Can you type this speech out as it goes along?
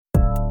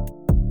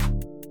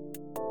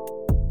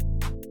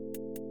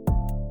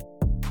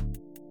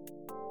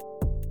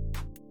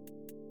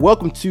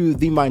Welcome to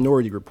The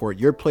Minority Report,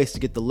 your place to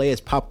get the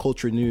latest pop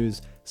culture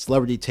news,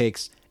 celebrity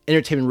takes,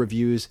 entertainment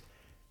reviews,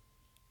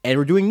 and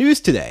we're doing news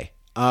today.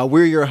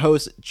 We're your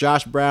hosts,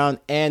 Josh Brown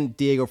and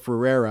Diego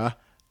Ferreira.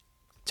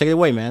 Take it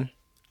away, man.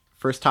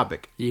 First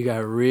topic. You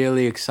got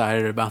really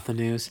excited about the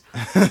news.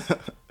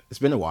 It's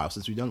been a while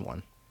since we've done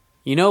one.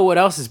 You know what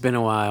else has been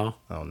a while?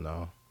 Oh,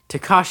 no.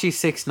 Tekashi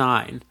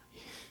 6ix9ine.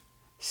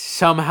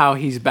 Somehow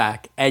he's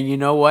back. And you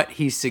know what?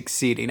 He's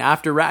succeeding.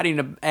 After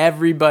ratting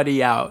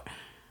everybody out,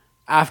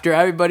 after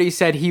everybody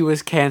said he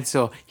was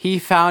canceled, he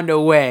found a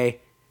way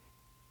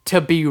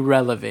to be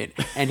relevant.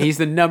 And he's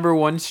the number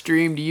one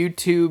streamed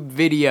YouTube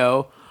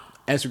video.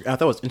 I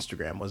thought it was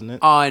Instagram, wasn't it?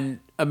 On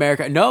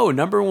America. No,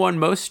 number one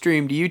most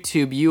streamed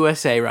YouTube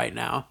USA right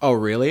now. Oh,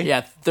 really?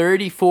 Yeah,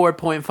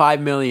 34.5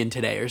 million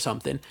today or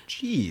something.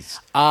 Jeez.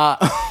 I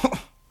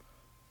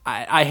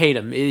hate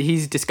him.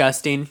 He's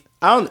disgusting.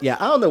 I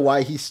don't know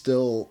why he's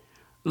still...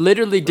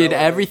 Literally did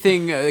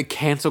everything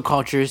cancel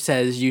culture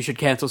says you should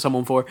cancel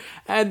someone for,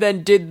 and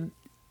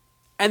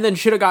then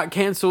should have got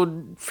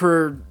canceled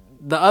for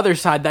the other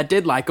side that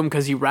did like him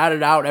because he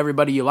ratted out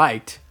everybody you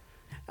liked.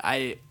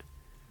 I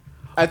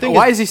think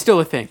why is he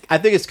still a thing? I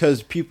think it's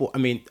because people. I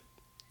mean,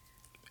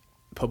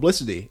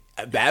 publicity.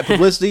 Bad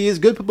publicity is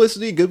good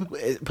publicity. Good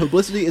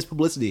publicity is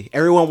publicity.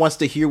 Everyone wants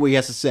to hear what he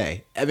has to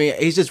say. I mean,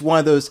 he's just one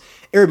of those.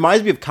 It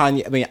reminds me of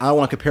Kanye. I mean, I don't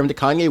want to compare him to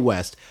Kanye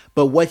West,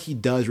 but what he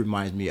does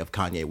reminds me of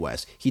Kanye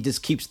West. He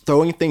just keeps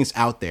throwing things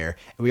out there,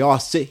 and we all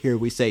sit here.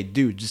 We say,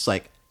 "Dude, just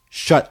like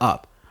shut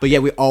up." But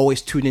yet we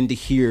always tune in to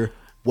hear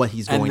what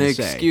he's going to say. And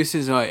the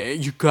excuses are,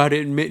 you gotta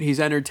admit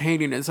he's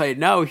entertaining. It's like,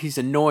 no, he's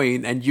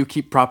annoying, and you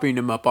keep propping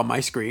him up on my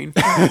screen.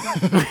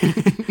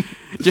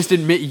 Just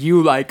admit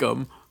you like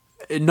him.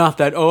 Not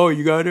that, oh,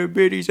 you gotta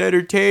admit he's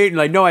entertaining.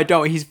 Like, no, I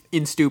don't. He's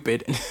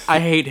stupid. I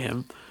hate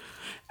him.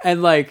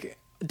 And like,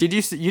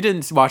 you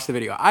didn't watch the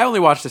video. I only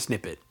watched a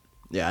snippet.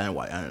 Yeah, I didn't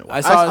watch.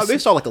 I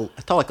saw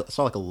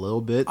like a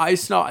little bit. I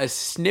saw a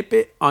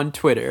snippet on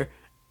Twitter,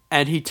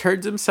 and he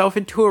turns himself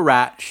into a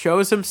rat,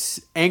 shows him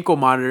ankle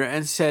monitor,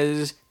 and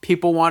says,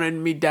 people wanted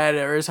me dead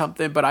or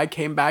something, but I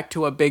came back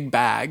to a big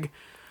bag.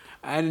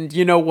 And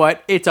you know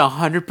what? It's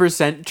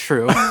 100%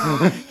 true.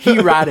 He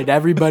ratted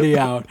everybody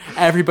out.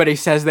 Everybody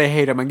says they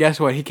hate him. And guess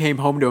what? He came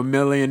home to $1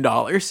 million.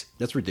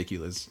 That's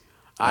ridiculous.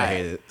 I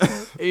hate it.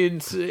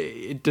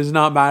 It does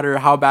not matter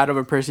how bad of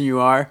a person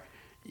you are.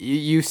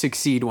 You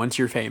succeed once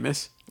you're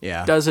famous.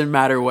 Yeah. Doesn't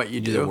matter what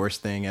you do. The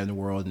worst thing in the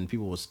world, and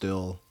people will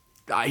still...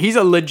 He's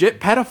a legit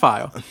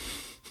pedophile.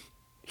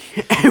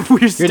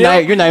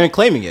 You're not even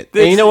claiming it.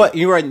 And you know what?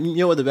 You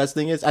know what the best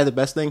thing is? The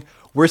best thing?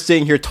 We're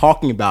sitting here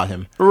talking about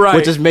him, right?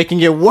 Which is making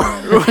it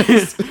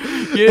worse.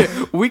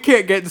 Yeah, we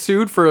can't get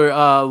sued for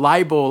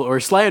libel or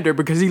slander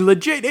because he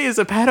legit is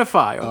a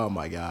pedophile. Oh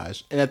my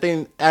gosh! And I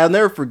think I'll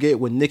never forget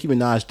when Nicki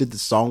Minaj did the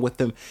song with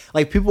him.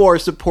 Like, people are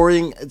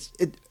supporting.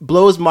 It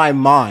blows my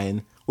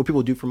mind what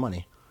people do for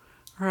money.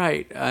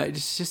 Right. It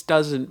just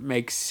doesn't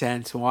make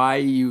sense why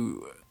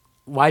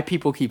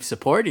people keep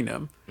supporting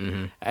him.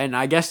 Mm-hmm. And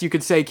I guess you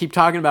could say keep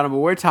talking about him, but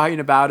we're talking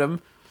about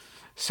him.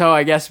 So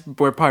I guess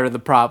we're part of the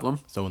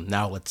problem. So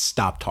now let's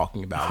stop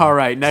talking about him. All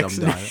right, next.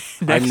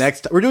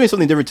 We're doing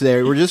something different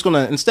today. We're just going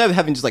to, instead of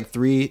having just like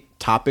 3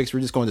 topics, we're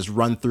just going to just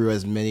run through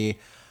as many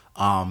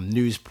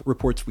news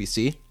reports we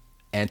see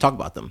and talk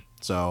about them.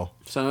 So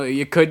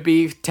it could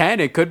be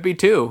 10, it could be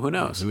 2. Who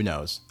knows? Who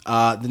knows?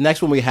 The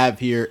next one we have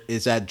here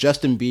is that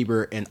Justin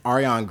Bieber and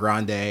Ariana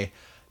Grande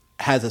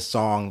has a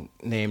song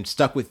named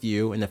Stuck With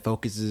You, and it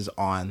focuses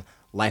on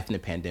life in the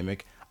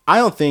pandemic. I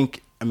don't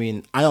think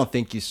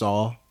you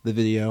saw the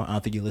video. I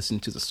don't think you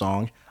listened to the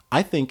song.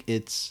 I think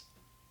it's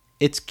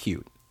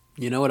cute.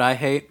 You know what I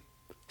hate?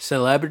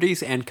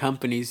 Celebrities and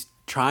companies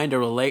trying to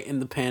relate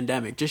in the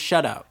pandemic. Just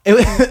shut up.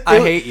 I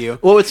hate you.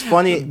 Well, it's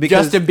funny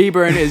because Justin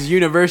Bieber and his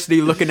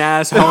university-looking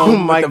ass home. Oh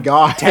my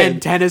God. 10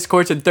 tennis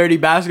courts and 30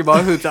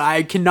 basketball hoops.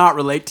 I cannot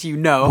relate to you.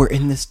 No, we're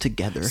in this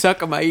together.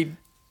 Suck on my...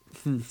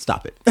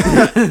 Stop it.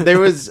 There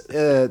was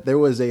a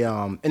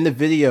in the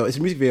video, it's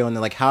a music video, and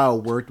like how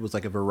it worked was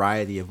like a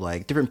variety of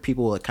like different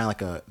people, like kind of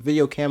like a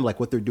video cam, like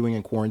what they're doing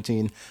in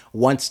quarantine.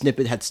 One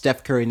snippet had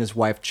Steph Curry and his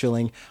wife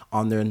chilling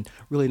on their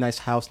really nice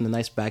house in a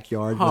nice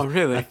backyard. Oh,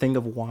 really? A thing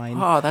of wine.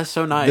 Oh, that's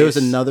so nice. There was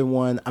another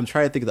one. I'm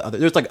trying to think of the other.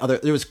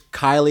 There was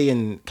Kylie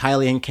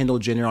and Kendall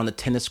Jenner on the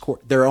tennis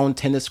court, their own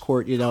tennis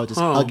court,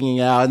 just hugging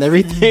it out and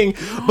everything.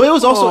 But it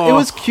was also it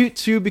was cute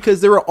too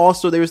because there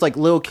was like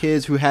little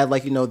kids who had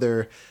like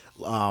their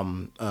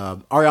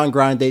Ariana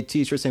Grande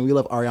t-shirts saying we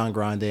love Ariana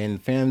Grande,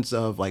 and fans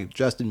of like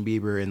Justin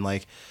Bieber, and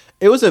like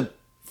it was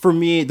for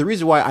me, the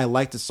reason why I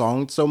like the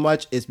song so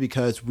much is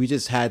because we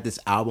just had this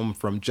album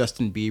from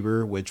Justin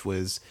Bieber which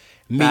was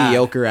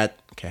mediocre at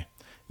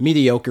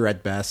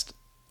best.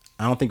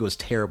 I don't think it was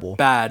terrible.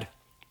 Bad.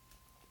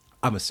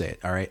 I'm gonna say it,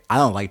 all right? I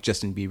don't like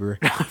Justin Bieber.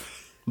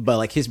 But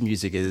like his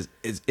music is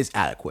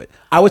adequate.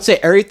 I would say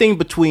everything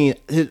between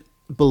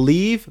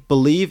Believe,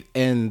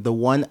 and the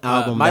one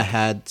album that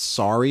had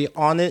Sorry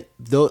on it,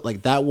 though,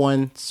 like that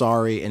one,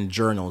 Sorry, and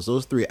Journals.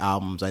 Those 3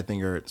 albums, I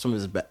think, are some of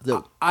his best.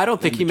 I don't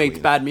think he makes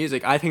bad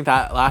music. I think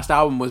that last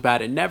album was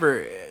bad. It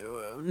never.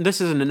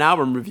 This isn't an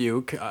album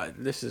review.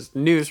 This is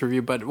news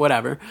review, but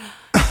whatever.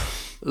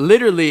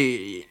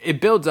 Literally, it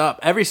builds up.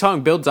 Every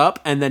song builds up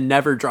and then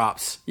never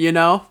drops. You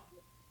know.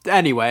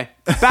 Anyway,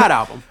 bad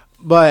album.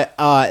 But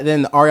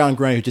then Ariana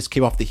Grande, who just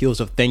came off the heels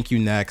of Thank You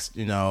Next,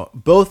 you know,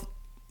 both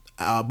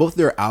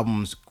their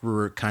albums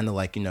were kind of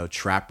like, you know,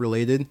 trap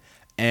related,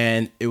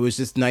 and it was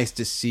just nice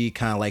to see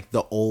kind of like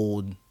the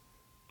old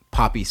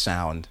poppy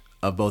sound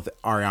of both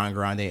Ariana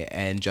Grande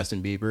and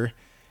Justin Bieber,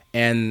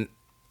 and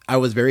I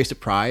was very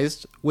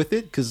surprised with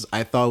it because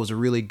I thought it was a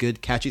really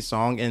good, catchy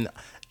song, and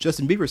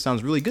Justin Bieber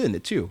sounds really good in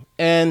it too.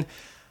 And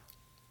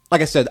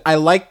like I said, I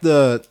like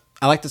the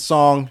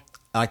song,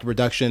 I like the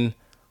production.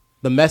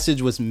 The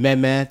message was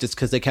meh just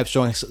because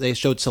they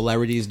showed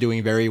celebrities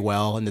doing very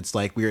well, and it's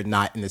like we're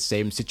not in the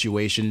same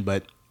situation,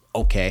 but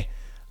okay.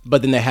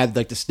 But then they had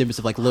like the snippets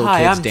of like little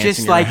kids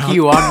dancing around. I'm just like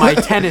you on my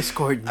tennis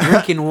court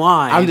drinking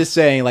wine. I'm just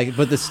saying, like,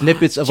 but the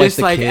snippets of just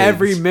like the kids.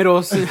 Every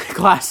middle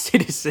class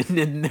citizen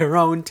in their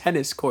own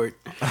tennis court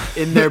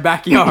in their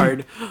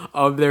backyard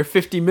of their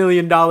 $50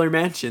 million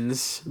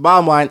mansions.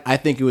 Bottom line, I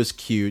think it was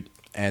cute,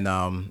 and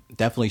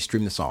definitely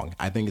stream the song.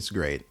 I think it's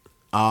great.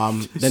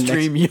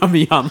 Stream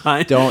Yummy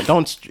online.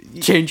 Don't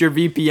change your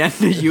VPN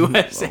to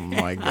USA.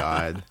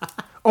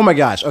 Oh my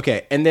gosh.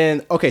 Okay, and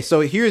then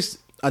so here's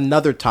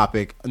another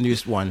topic, a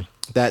news one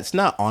that's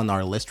not on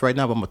our list right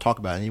now, but I'm gonna talk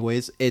about it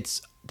anyways.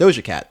 It's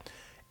Doja Cat,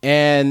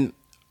 and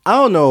I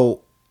don't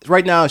know.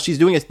 Right now, she's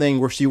doing a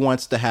thing where she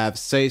wants to have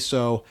 "Say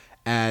So"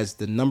 as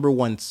the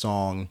 #1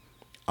 song,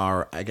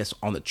 or I guess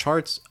on the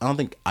charts. I don't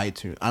think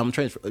iTunes. I'm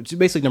trying. She's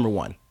basically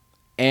 #1,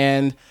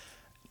 and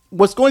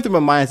what's going through my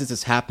mind as this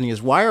is happening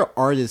is why are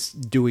artists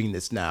doing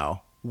this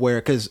now?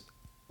 Because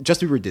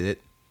Justin Bieber did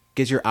it,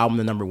 gets your album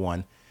to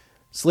 #1.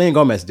 Selena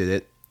Gomez did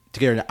it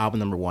to get her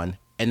album #1,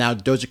 and now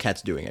Doja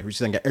Cat's doing it. We're just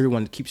saying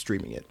everyone keep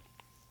streaming it.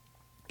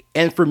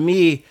 And for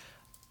me,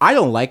 I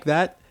don't like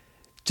that.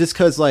 Just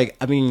because, like,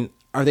 I mean,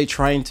 are they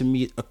trying to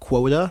meet a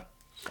quota?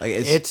 Like,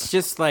 it's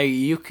just like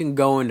you can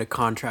go into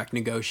contract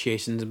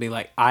negotiations and be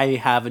like, I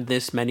have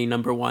this many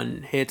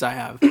 #1 hits. I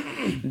have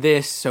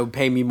this, so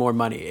pay me more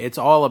money. It's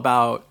all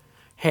about,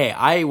 hey,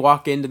 I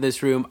walk into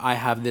this room, I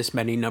have this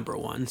many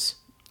 #1s.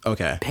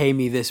 Okay. Pay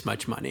me this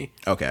much money.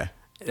 Okay.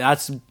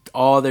 That's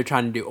all they're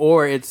trying to do.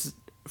 Or it's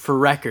for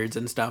records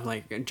and stuff.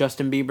 Like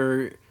Justin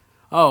Bieber,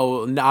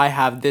 I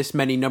have this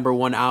many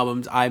 #1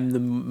 albums. I'm the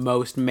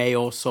most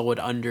male sold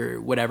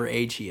under whatever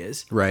age he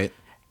is. Right.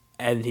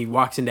 And he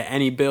walks into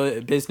any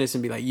business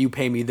and be like, you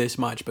pay me this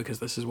much because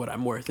this is what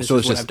I'm worth. This so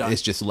is what I've done.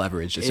 It's just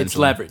leverage, essentially. It's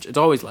leverage. It's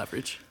always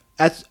leverage.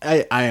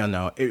 I don't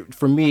know.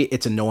 For me,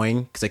 it's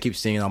annoying because I keep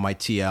seeing it on my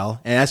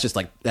TL, and that's just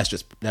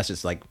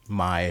like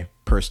my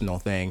personal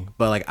thing.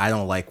 But like, I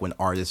don't like when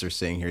artists are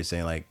sitting here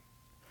saying like,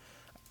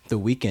 The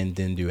Weeknd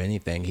didn't do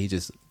anything. He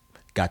just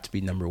got to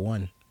be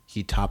 #1.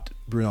 He topped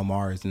Bruno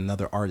Mars and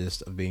another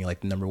artist of being like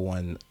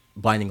 #1.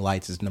 Blinding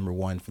Lights is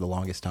 #1 for the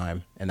longest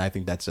time, and I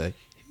think that's a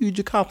huge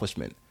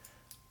accomplishment.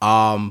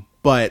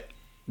 But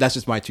that's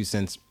just my 2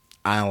 cents.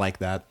 I don't like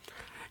that.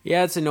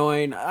 Yeah, it's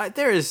annoying.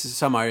 There is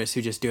some artists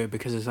who just do it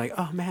because it's like,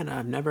 oh man,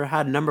 I've never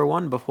had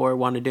 #1 before. I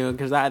want to do it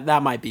because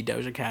that might be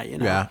Doja Cat, you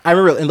know? Yeah, I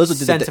remember. And Lizzo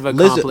did that.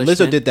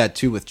 Lizzo did that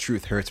too with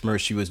Truth Hurts. Remember,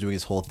 she was doing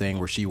this whole thing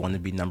where she wanted to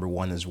be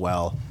 #1 as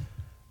well.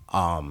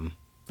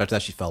 But after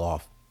that, she fell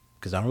off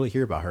because I don't really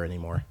hear about her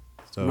anymore.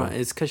 So no,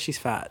 it's because she's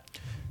fat.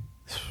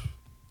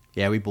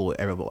 Yeah, we bullied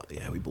everybody.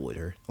 Yeah, we bullied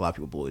her. A lot of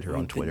people bullied her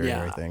on Twitter and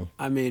everything.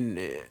 I mean,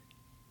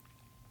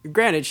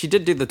 granted, she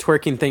did do the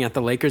twerking thing at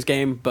the Lakers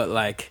game, but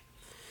like,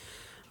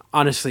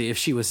 honestly, if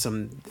she was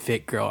some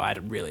fit girl, I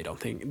really don't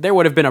think there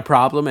would have been a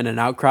problem and an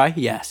outcry.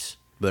 Yes,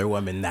 but there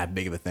wouldn't have been that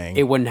big of a thing.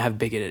 It wouldn't have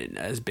been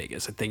as big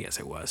as a thing as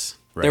it was.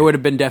 Right. There would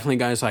have been definitely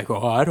guys like,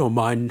 "Oh, I don't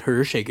mind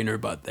her shaking her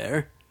butt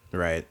there."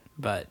 Right.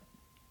 But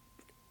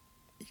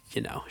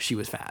you know, she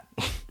was fat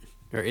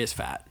or is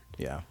fat.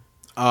 Yeah.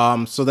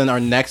 So then our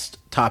next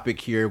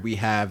topic here, we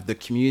have the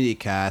Community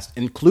cast,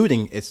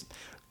 including has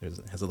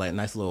a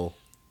nice little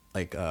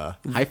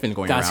hyphen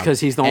going around. That's because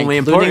he's the only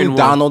important one.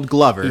 Donald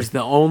Glover. He's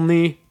the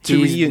only.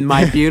 He's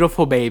my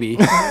beautiful baby.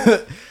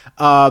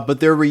 But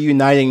they're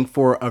reuniting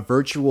for a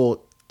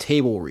virtual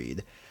table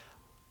read.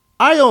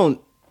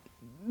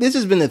 This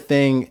has been a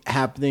thing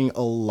happening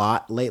a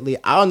lot lately.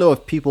 I don't know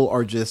if people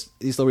are these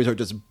celebrities are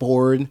just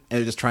bored and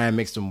they're just trying to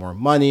make some more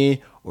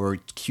money or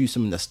cue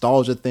some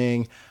nostalgia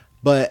thing.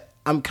 But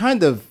I'm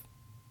kind of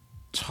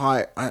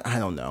tired. I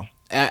don't know.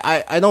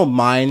 I don't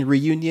mind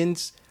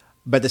reunions,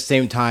 but at the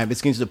same time,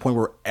 it's getting to the point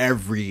where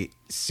every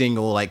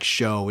single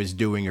show is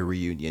doing a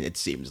reunion. It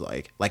seems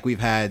like we've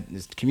had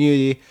this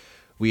Community,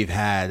 we've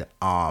had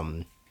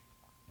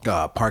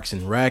Parks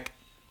and Rec.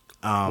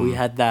 We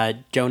had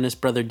that Jonas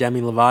Brother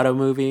Demi Lovato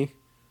movie,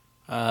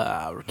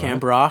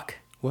 Camp Rock.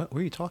 What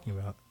are you talking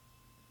about?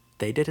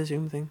 They did a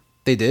Zoom thing.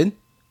 They did?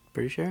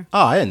 Pretty sure.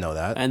 Oh, I didn't know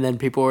that. And then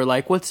people were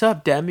like, "What's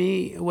up,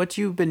 Demi? What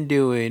you been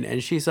doing?"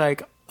 And she's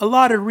like, "A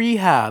lot of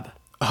rehab."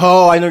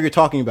 Oh, I know what you're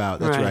talking about.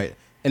 That's right.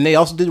 And they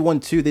also did one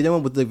too. They did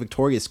one with the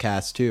Victorious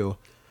cast too,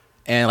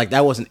 and like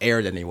that wasn't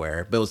aired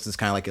anywhere, but it was just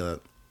kind of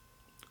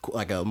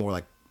like a more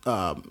like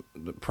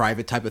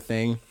private type of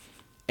thing.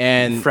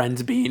 And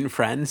friends being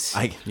friends.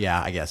 I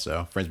guess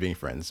so. Friends being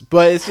friends.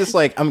 But it's just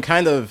like I'm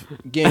kind of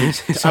getting.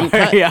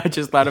 I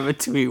just thought of a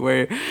tweet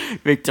where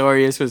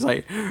Victorious was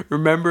like,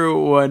 "Remember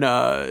when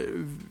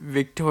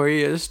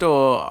Victoria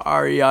stole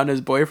Ariana's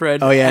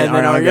boyfriend? Oh yeah, and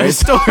then Ariana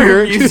stole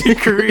her music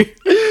career."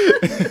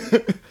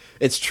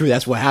 It's true.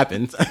 That's what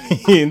happened. I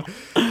mean,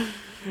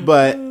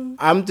 but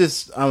I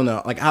don't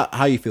know. Like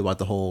how you feel about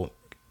the whole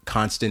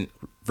constant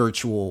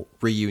virtual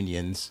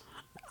reunions?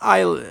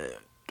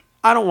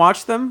 I don't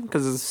watch them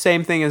because it's the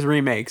same thing as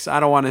remakes. I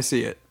don't want to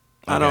see it.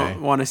 Okay. I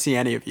don't want to see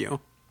any of you.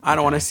 I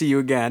don't want to see you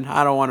again.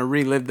 I don't want to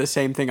relive the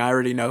same thing I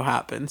already know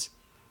happens.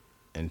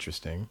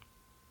 Interesting.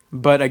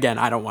 But again,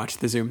 I don't watch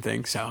the Zoom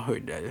thing, so...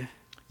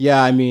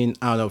 Yeah, I mean,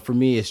 I don't know. For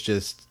me, it's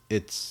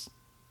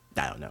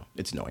I don't know.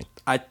 It's annoying.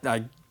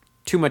 I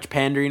too much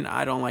pandering.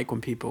 I don't like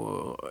when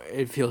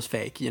it feels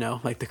fake,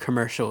 like the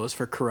commercials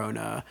for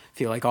Corona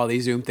feel like all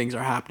these Zoom things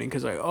are happening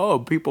because like, oh,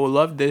 people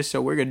love this,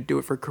 so we're going to do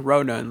it for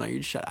Corona. And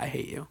like, I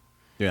hate you.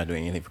 You're not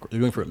doing anything. They're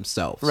doing it for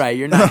themselves. Right.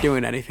 You're not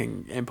doing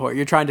anything important.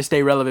 You're trying to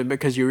stay relevant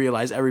because you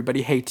realize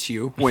everybody hates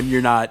you when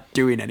you're not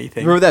doing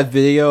anything. Remember that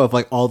video of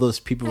like all those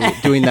people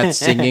doing that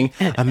singing?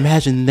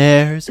 Imagine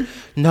there's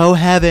no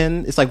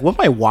heaven. It's like, what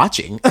am I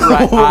watching?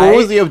 Right.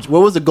 What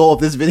was the goal of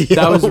this video?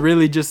 That was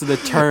really just the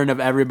turn of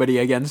everybody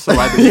against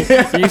celebrity.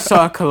 Yeah. You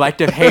saw a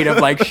collective hate of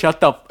like, shut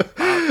the f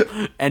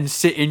up and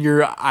sit in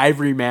your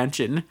ivory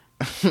mansion.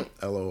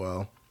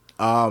 LOL.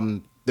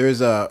 There's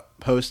a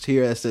post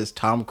here that says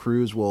Tom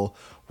Cruise will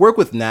work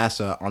with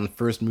NASA on the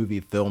first movie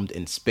filmed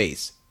in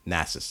space,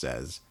 NASA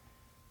says.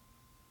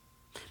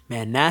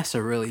 Man,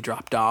 NASA really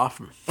dropped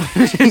off.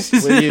 What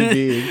do you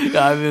mean?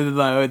 I mean,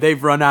 like,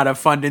 they've run out of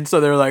funding,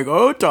 so they're like,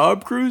 oh, Tom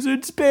Cruise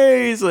in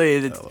space.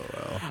 Like,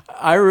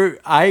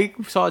 I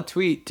saw a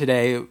tweet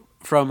today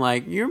from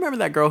like, you remember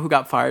that girl who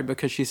got fired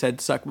because she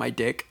said, suck my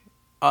dick?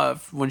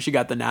 When she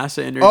got the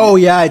NASA interview. Oh,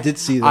 yeah, I did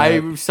see that.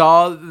 I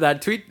saw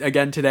that tweet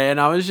again today, and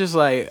I was just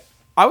like,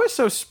 I was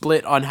so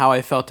split on how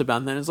I felt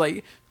about that. It's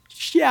like,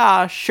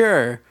 yeah,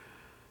 sure.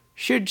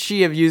 Should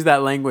she have used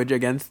that language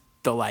against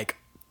the, like,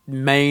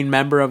 main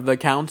member of the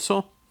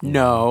council?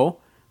 No.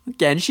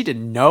 Again, she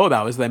didn't know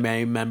that was the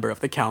main member of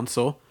the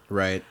council.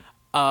 Right.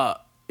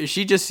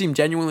 She just seemed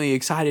genuinely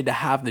excited to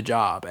have the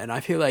job, and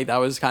I feel like that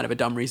was kind of a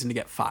dumb reason to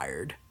get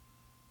fired.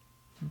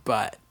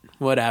 But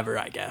whatever,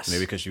 I guess.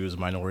 Maybe because she was a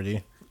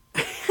minority.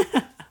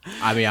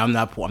 I mean, I'm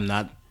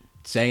not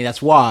saying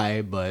that's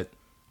why, but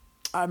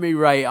I mean,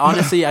 right.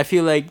 Honestly, I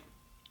feel like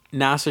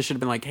NASA should have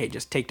been like, hey,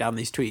 just take down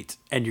these tweets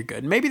and you're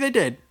good. Maybe they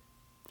did.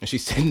 And she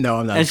said, no,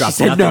 I'm not and dropping she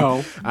said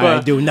nothing. No. I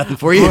ain't doing nothing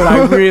for you. But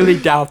I really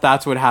doubt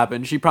that's what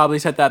happened. She probably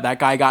said that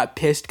guy got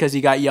pissed because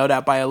he got yelled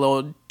at by a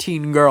little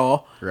teen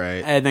girl.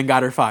 Right. And then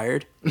got her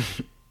fired.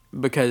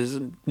 Because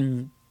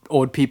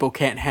old people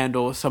can't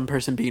handle some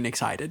person being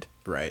excited.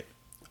 Right.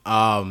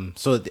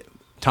 So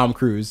Tom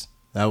Cruise,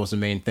 that was the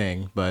main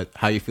thing. But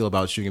how you feel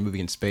about shooting a movie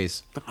in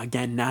space?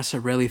 Again,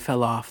 NASA really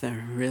fell off.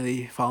 They're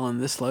really falling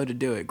this slow to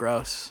do it.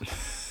 Gross.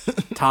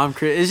 Tom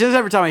Cruise. It's just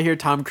every time I hear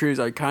Tom Cruise,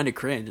 I kind of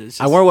cringe. It's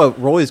just, I wonder what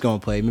role he's going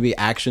to play. Maybe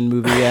action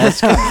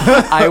movie-esque.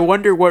 I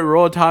wonder what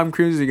role Tom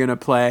Cruise is going to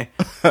play.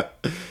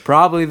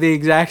 Probably the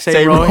exact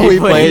same role he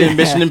played in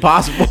Mission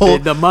Impossible.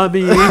 The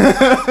Mummy.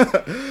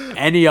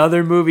 Any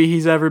other movie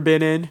he's ever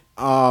been in.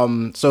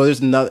 So here's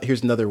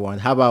another one.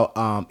 How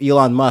about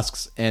Elon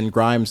Musk's and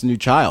Grimes' new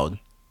child?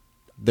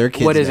 Their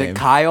kid's What is name. it,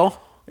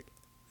 Kyle?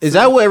 Is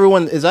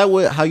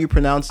that how you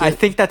pronounce it? I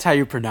think that's how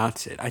you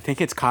pronounce it. I think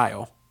it's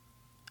Kyle.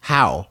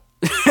 How?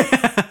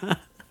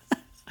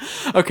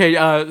 Okay,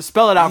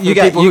 spell it out for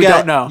people who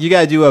don't know. You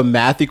got to do a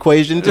math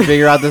equation to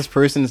figure out this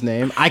person's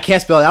name. I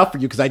can't spell it out for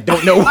you because I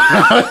don't know.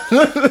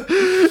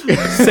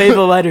 Say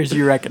the letters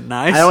you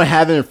recognize. I don't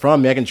have it in front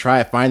of me. I can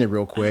try to find it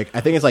real quick.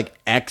 I think it's like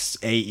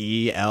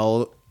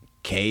XAELK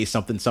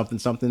something something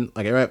something.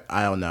 Like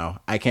I don't know.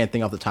 I can't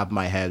think off the top of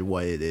my head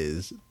what it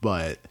is,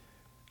 but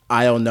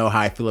I don't know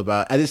how I feel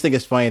about it. I just think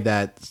it's funny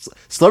that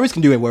celebrities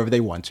can do it wherever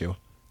they want to.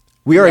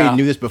 We already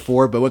knew this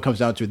before, but when it comes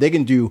down to it, they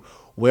can do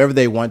whatever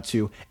they want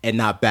to and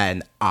not bat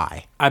an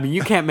eye. I mean,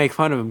 you can't make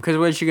fun of him because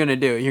what you going to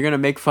do? You're going to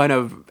make fun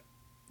of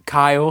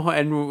Kyle,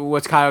 and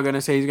what's Kyle going to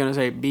say? He's going to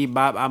say,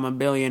 "Bebop, I'm a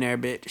billionaire,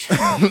 bitch."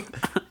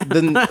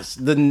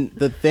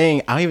 the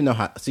thing, I don't even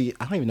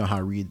know how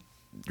to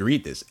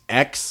read this.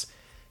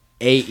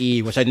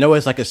 XAE, which I know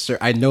is like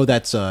I know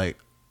that's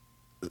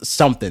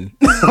something.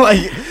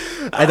 Like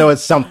I know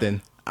it's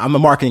something. I'm a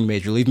marketing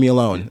major. Leave me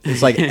alone.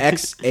 It's like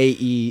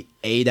XAE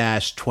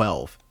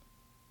A-12.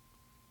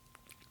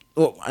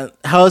 Well,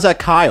 how is that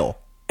Kyle?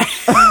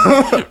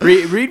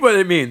 read what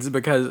it means,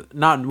 because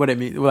not what it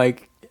means.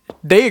 Like,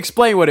 They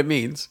explain what it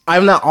means.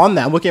 I'm not on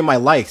that. I'm looking at my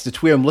likes. The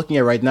tweet I'm looking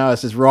at right now, it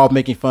says, we're all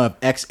making fun of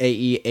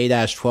XAE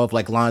A-12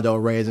 like Lana Del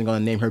Rey isn't going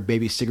to name her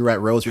baby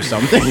Cigarette Rose or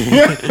something.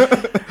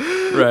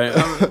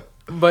 Right.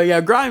 But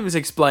yeah, Grimes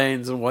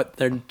explains what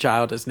their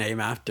child is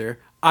named after.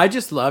 I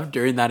just love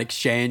during that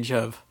exchange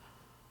of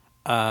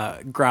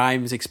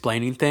Grimes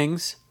explaining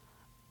things.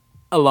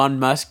 Elon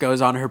Musk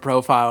goes on her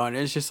profile and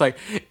it's just like,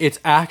 it's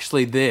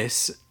actually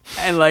this.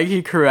 And like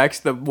he corrects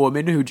the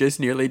woman who just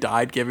nearly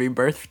died giving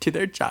birth to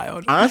their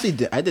child.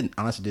 Honestly, I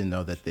didn't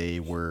know that they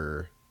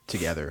were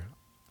together.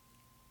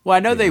 Well, I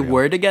know they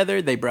were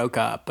together. They broke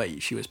up,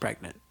 but she was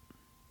pregnant.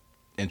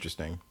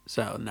 Interesting.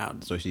 So now,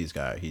 so he just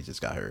got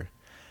her.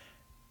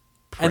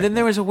 Pregnant. And then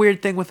there was a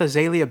weird thing with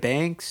Azalea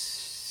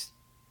Banks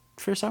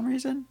for some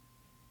reason.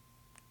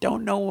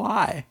 Don't know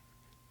why.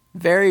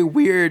 Very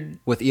weird.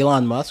 With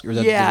Elon Musk? Or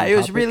yeah, it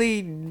was really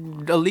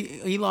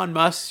Elon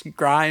Musk,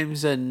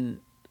 Grimes, and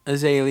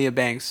Azalea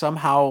Banks.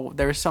 Somehow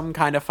there was some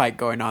kind of fight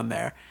going on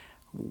there.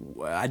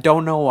 I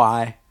don't know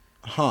why.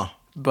 Huh.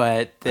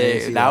 But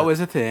that was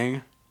a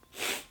thing.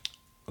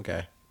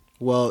 Okay.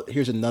 Well,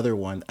 here's another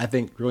one. I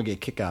think we're going to get a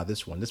kick out of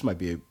this one. This might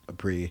be a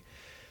pretty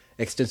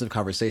extensive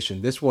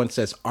conversation. This one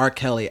says, R.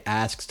 Kelly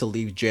asks to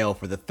leave jail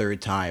for the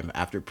third time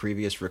after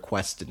previous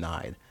requests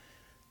denied.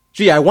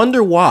 Gee, I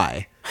wonder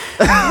why.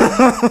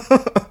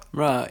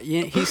 Bruh,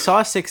 he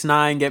saw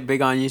 6ix9ine get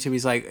big on YouTube.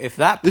 He's like, if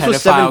that this pedophile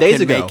was 7 days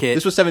can ago. make it.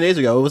 This was 7 days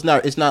ago.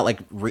 It's not like,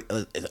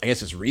 I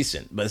guess it's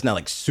recent, but it's not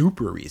like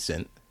super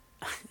recent.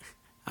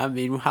 I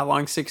mean, how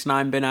long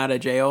 6ix9ine been out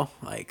of jail?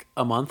 Like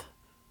a month?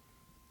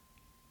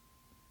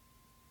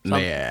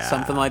 Yeah.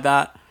 Something like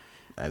that.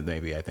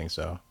 Maybe, I think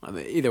so. I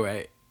mean, either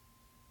way,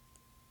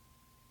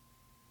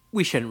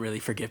 we shouldn't really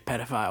forgive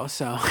pedophiles,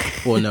 so...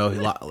 Well,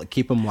 no,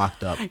 keep them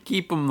locked up.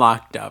 Keep them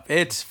locked up.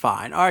 It's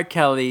fine. R.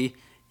 Kelly,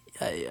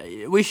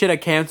 we should have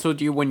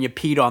canceled you when you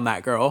peed on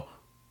that girl.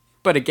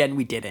 But again,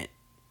 we didn't.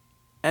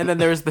 And then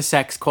there's the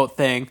sex cult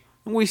thing.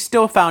 We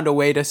still found a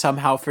way to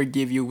somehow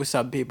forgive you with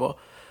some people.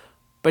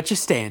 But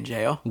just stay in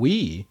jail.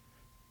 We?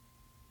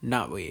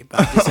 Not we,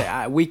 but I'm just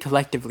saying, we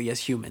collectively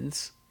as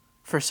humans,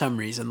 for some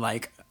reason,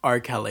 like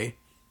R. Kelly.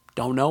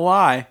 Don't know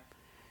why.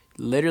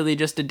 Literally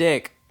just a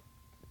dick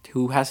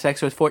who has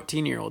sex with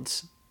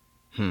 14-year-olds.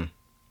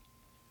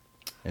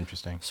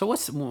 Interesting. So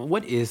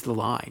what is the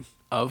line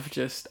of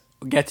just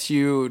gets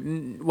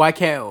you? Why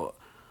can't?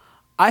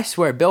 I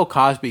swear Bill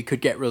Cosby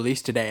could get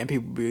released today and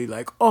people would be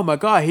like, "Oh my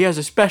god, he has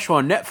a special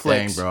on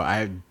Netflix." Dang, bro,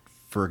 I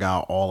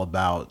forgot all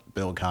about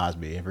Bill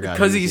Cosby. I forgot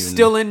because he's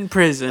still in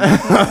prison,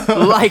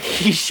 like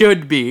he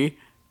should be.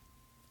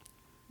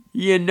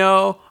 You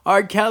know,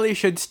 R. Kelly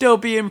should still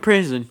be in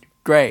prison.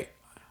 Great,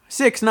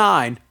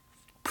 6ix9ine,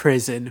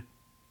 prison.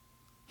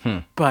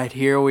 But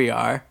here we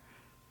are,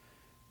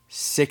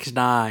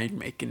 6ix9ine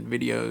making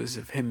videos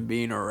of him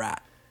being a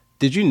rat.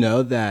 Did you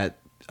know that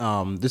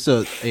this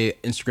is a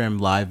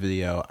Instagram live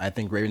video? I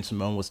think Raven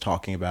Simone was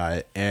talking about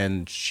it,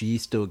 and she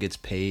still gets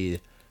paid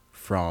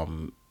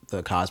from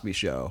the Cosby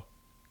Show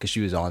because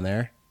she was on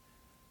there.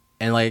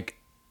 And like,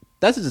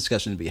 that's a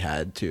discussion to be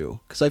had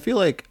too, because I feel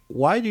like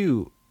I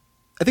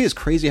think it's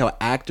crazy how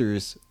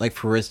actors, like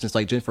for instance,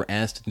 like Jennifer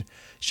Aniston,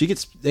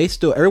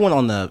 everyone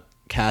on the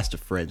cast of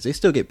Friends, they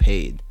still get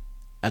paid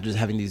after just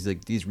having these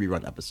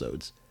rerun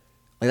episodes.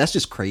 Like, that's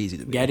just crazy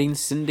to me. Getting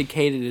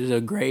syndicated is a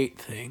great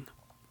thing.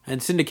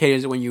 And syndicated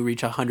is when you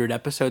reach 100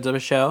 episodes of a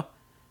show,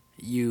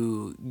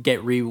 you're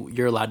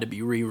allowed to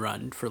be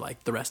rerun for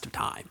like the rest of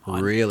time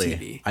on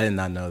TV. I did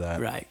not know that.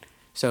 Right.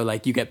 So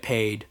like you get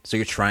paid. So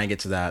you're trying to get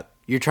to that.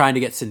 You're trying to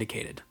get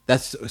syndicated.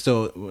 That's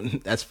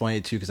funny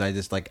too, because I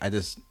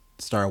just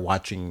started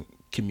watching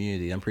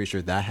Community. I'm pretty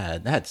sure that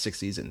had 6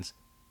 seasons.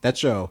 That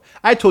show,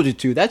 I told you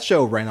too, that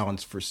show ran on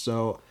for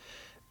so...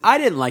 I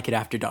didn't like it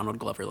after Donald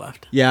Glover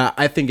left. Yeah,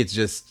 I think it's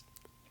just...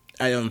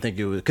 I don't think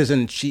it was... Because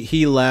then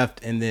he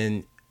left, and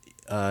then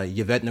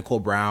Yvette Nicole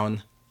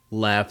Brown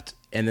left,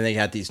 and then they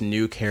had these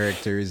new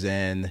characters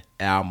in,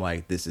 and I'm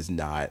like, this is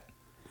not...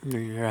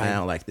 Right. I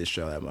don't like this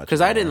show that much.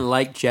 Because I didn't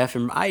like Jeff,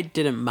 and I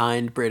didn't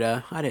mind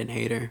Britta. I didn't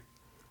hate her.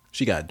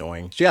 She got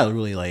annoying. She got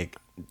really, like,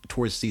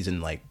 towards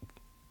season, like,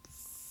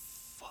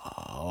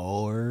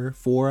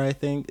 4, I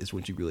think, is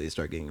when she really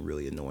started getting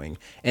really annoying.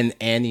 And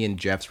Annie and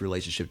Jeff's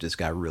relationship just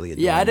got really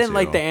annoying. Yeah, I didn't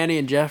like the Annie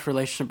and Jeff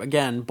relationship.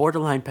 Again,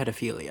 borderline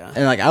pedophilia.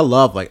 And like, I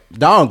love like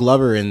Donald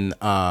Glover and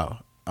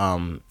Abed.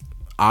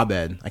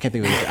 I can't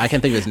think of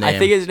his name. I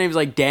think his name's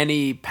like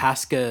Danny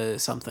Pasca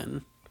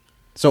something.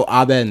 So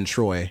Abed and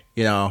Troy,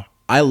 you know,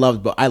 I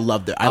loved them. I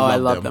love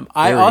them.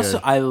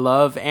 I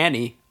love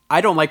Annie.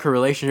 I don't like her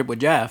relationship with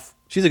Jeff.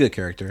 She's a good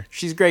character.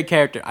 She's a great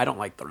character. I don't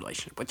like the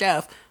relationship with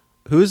Jeff.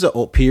 Who's the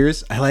old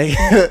Piers? I like.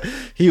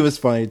 He was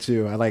funny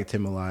too. I liked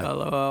him a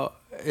lot.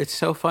 It's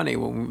so funny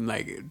when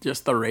like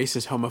just the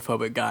racist,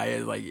 homophobic guy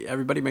is like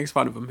everybody makes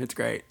fun of him. It's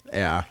great.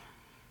 Yeah.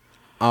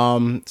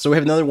 So we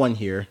have another one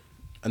here.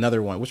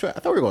 Another one, which I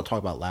thought we were going to talk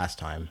about last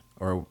time,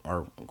 or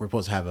we're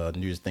supposed to have a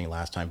news thing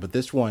last time. But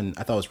this one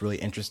I thought was really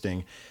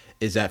interesting.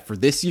 Is that for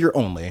this year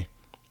only,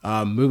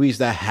 movies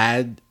that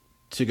had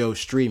to go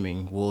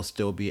streaming will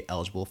still be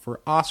eligible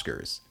for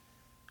Oscars.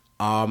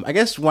 I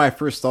guess when I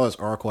first saw this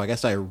article, I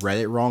guess I read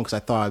it wrong because I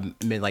thought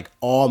it meant like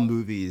all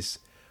movies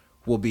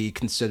will be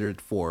considered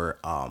for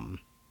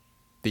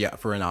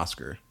for an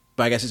Oscar.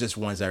 But I guess it's just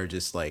ones that are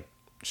just like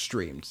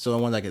streamed. So the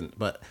ones I can,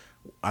 but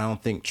I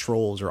don't think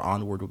Trolls or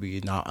Onward will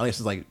be not. At least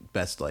it's like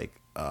best like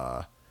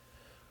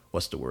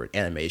what's the word,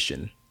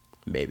 animation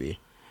maybe.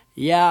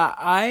 Yeah,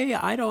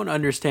 I don't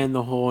understand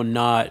the whole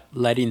not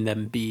letting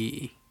them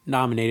be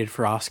nominated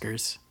for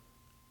Oscars.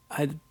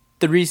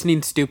 The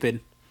reasoning's stupid.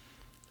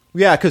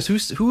 Yeah, because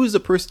who is the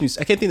person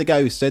I can't think of the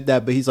guy who said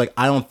that, but he's like,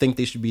 I don't think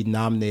they should be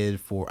nominated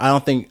for. I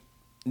don't think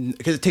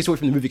because it takes away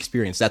from the movie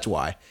experience. That's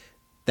why.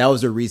 That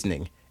was their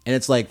reasoning, and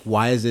it's like,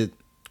 why does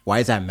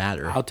that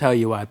matter? I'll tell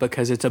you why.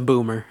 Because it's a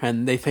boomer,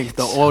 and they think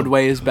the old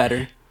way is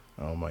better.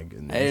 Oh my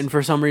goodness! And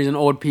for some reason,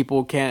 old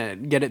people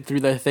can't get it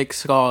through their thick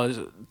skulls.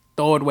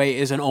 The old way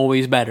isn't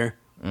always better.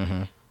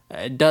 Mm-hmm.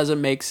 It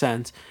doesn't make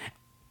sense.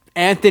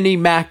 Anthony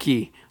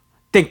Mackie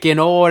thinking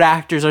old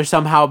actors are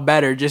somehow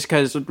better just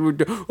because,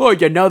 oh,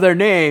 you know their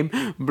name,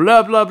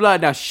 blah, blah, blah.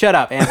 Now shut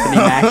up, Anthony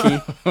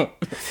Mackie.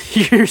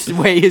 Your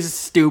way is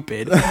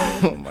stupid.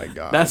 Oh my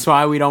God. That's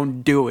why we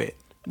don't do it.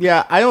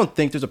 Yeah, I don't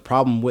think there's a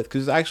problem with,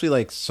 because there's actually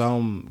like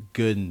some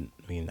good,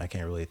 I mean, I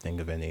can't really think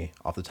of any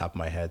off the top of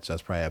my head, so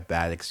that's probably a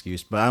bad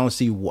excuse, but I don't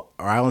see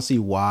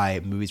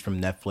why movies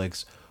from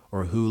Netflix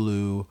or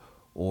Hulu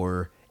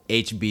or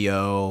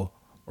HBO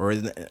or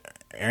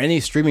any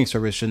streaming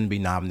service shouldn't be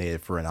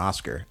nominated for an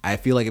Oscar. I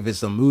feel like if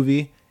it's a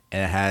movie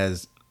and it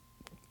has,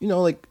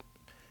 like,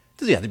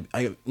 doesn't have to be,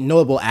 like,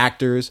 notable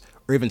actors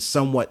or even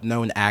somewhat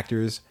known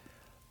actors,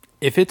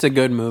 if it's a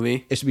good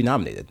movie, it should be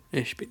nominated.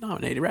 It should be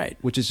nominated, right?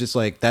 Which is just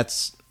like,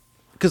 that's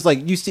because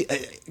like you see,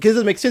 because it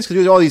doesn't make sense because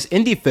there's all these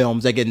indie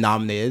films that get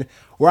nominated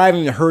where I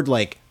haven't even heard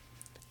like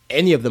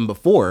any of them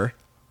before.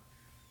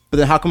 But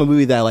then how come a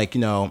movie that like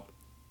a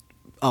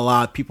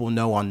lot of people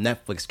know on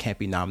Netflix can't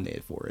be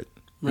nominated for it?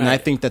 Right. And I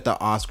think that the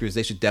Oscars,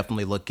 they should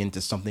definitely look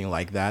into something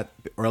like that,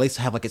 or at least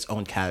have like its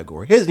own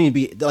category. It doesn't need to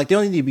be like, they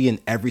don't need to be in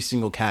every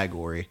single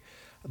category,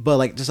 but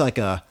like just like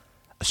a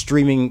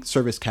streaming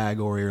service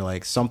category or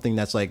like something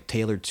that's like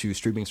tailored to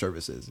streaming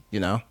services,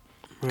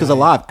 because a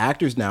lot of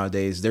actors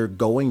nowadays, they're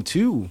going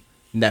to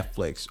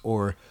Netflix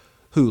or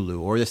Hulu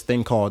or this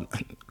thing called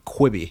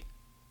Quibi.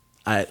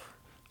 Have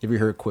you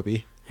heard of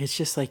Quibi? It's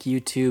just like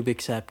YouTube,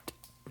 except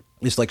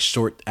it's like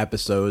short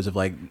episodes of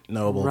like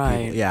notable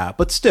people. Yeah,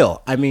 but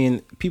still, I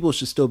mean, people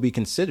should still be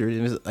considered.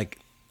 It's like,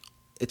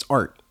 it's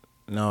art.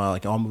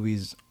 Like all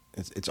movies,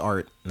 it's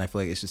art, and I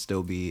feel like it should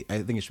still be.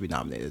 I think it should be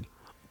nominated.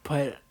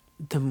 But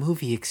the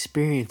movie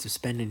experience of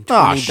spending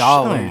 $20.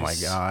 Oh my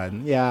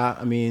God! Yeah,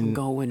 I mean,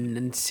 going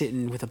and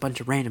sitting with a bunch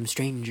of random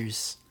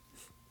strangers.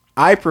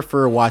 I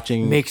prefer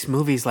watching makes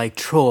movies like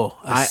Troll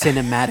a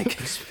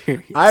cinematic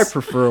experience. I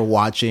prefer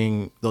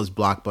watching those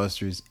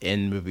blockbusters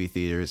in movie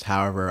theaters.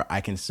 However,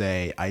 I can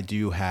say I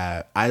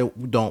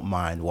don't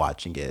mind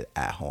watching it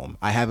at home.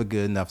 I have a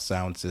good enough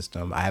sound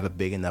system. I have a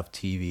big enough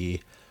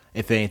TV.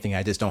 If anything,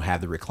 I just don't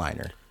have the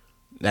recliner.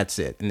 That's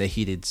it. And the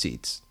heated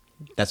seats.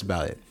 That's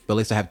about it. But at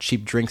least I have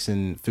cheap drinks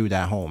and food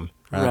at home.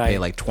 I pay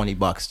like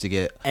 $20 to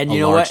get. And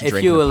you know what?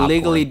 If you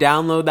illegally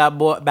download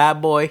that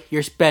bad boy,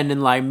 you're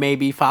spending like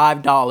maybe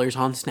 $5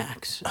 on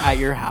snacks at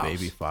your house.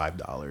 Maybe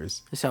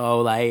 $5.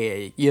 So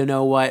like, you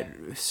know what?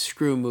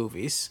 Screw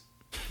movies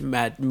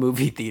at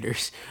movie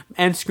theaters,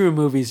 and screw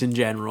movies in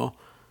general.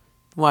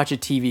 Watch a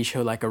TV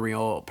show like a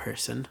real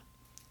person.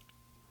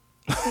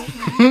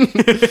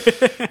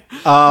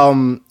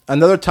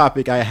 Another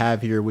topic I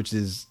have here, which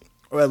is,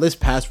 well, this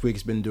past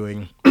week's been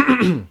doing.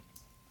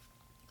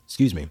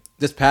 Excuse me.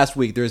 This past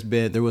week, there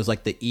was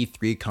like the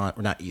E3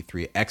 or not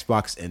E3,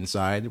 Xbox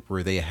Inside,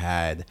 where they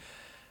had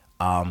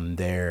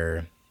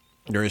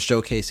they were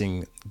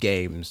showcasing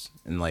games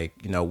and like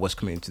what's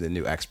coming to the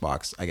new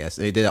Xbox. I guess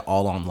they did it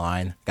all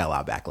online. Got a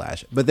lot of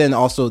backlash, but then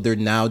also they're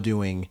now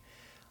doing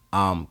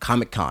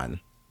Comic-Con.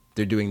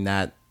 They're doing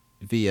that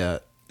via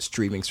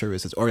streaming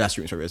services, or not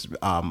streaming service,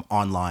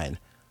 online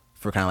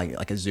for kind of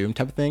like a Zoom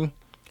type of thing.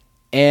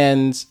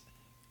 And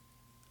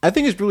I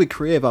think it's really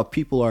creative how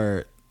people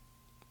are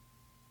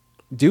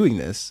doing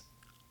this,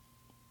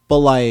 but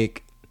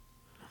like,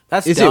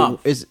 that's dumb.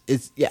 Is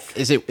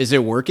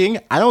it working?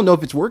 I don't know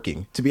if it's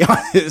working, to be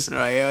honest.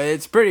 Right,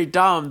 it's pretty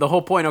dumb. The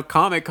whole point of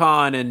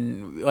Comic-Con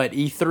and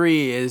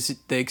E3 is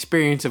the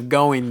experience of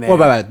going there. Well,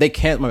 my bad.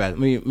 Let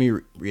me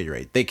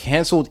reiterate. They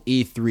canceled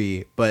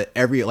E3, but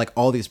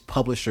all these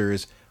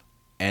publishers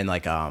and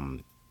like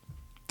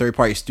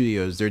third-party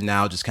studios, they're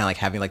now just kind of like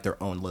having like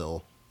their own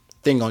little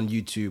thing on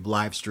YouTube,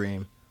 live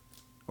stream,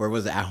 or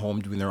was it at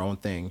home doing their own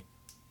thing,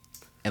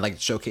 and like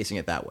showcasing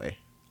it that way.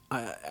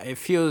 It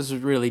feels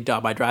really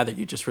dumb. I'd rather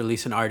you just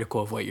release an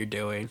article of what you're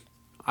doing.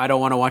 I don't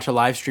want to watch a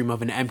live stream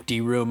of an empty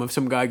room of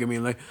some guy giving me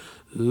like,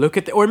 look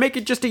at or make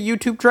it just a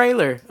YouTube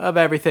trailer of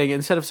everything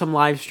instead of some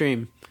live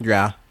stream.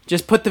 Yeah.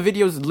 Just put the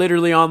videos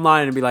literally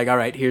online and be like, all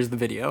right, here's the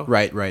video.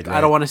 Right.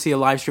 I don't want to see a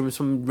live stream of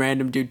some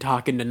random dude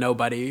talking to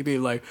nobody. Be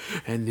like,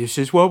 and this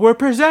is what we're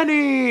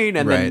presenting.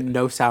 And then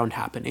no sound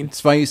happening. It's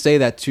funny you say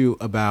that, too,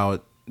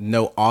 about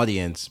no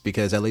audience,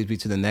 because that leads me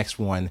to the next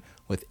one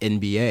with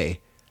NBA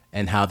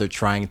and how they're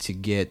trying to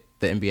get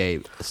the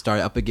NBA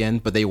started up again,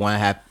 but they want to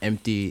have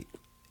empty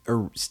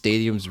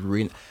stadiums,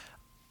 arena.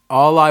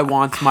 All I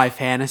want's my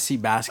fantasy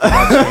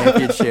basketball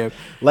championship.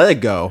 Let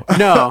it go.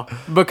 No,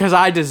 because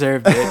I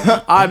deserved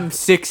it. I'm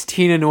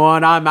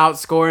 16-1. I'm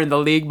outscoring the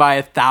league by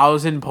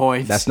 1,000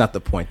 points. That's not the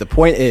point. The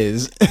point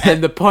is...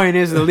 and the point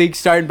is the league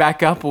starting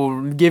back up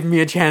will give me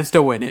a chance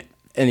to win it.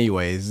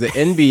 Anyways, the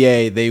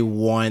NBA, they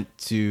want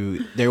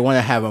to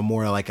have a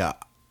more like a...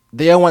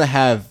 They don't want to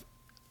have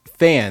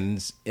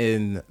fans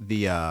in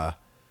the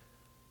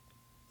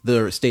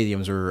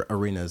stadiums or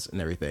arenas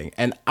and everything.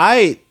 And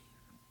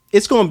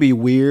it's going to be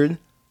weird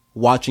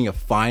watching a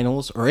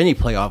finals or any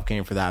playoff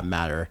game for that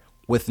matter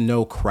with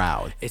no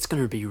crowd. It's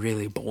going to be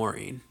really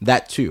boring.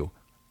 That too.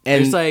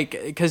 And it's like,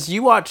 because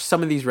you watch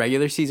some of these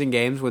regular season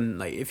games when,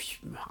 like,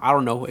 I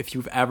don't know if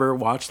you've ever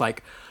watched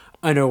like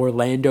an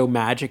Orlando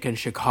Magic and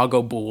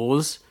Chicago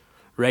Bulls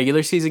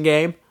regular season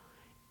game.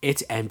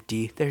 It's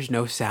empty. There's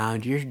no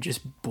sound. You're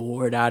just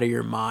bored out of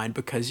your mind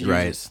because you're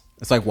just...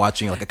 It's like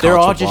watching like a they're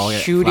all college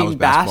just shooting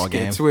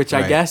baskets, game. Which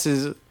I guess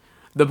is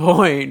the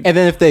point. And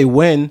then if they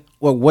win,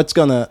 well, what's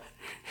gonna?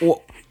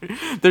 Well,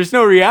 there's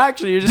no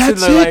reaction. You're just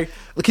sitting there like.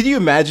 Can you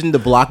imagine the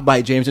block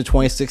by James in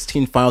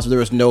 2016 finals where there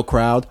was no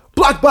crowd?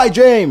 Blocked by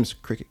James.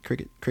 Cricket.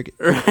 Right.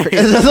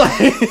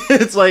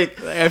 It's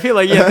like I feel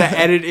like you have to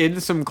edit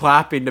in some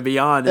clapping. To be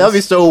honest, that'd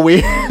be so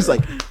weird. It's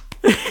like.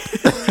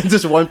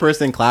 Just one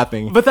person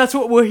clapping, but that's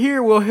what we'll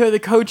hear. We'll hear the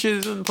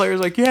coaches and players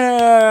like,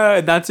 "Yeah,"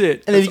 and that's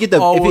it. And if you get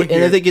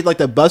if they get like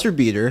the buzzer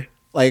beater,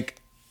 like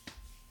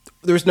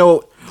there's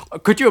no.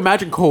 Could you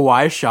imagine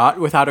Kawhi's shot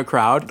without a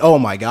crowd? Oh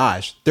my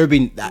gosh, there'd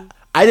be.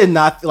 I did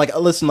not like.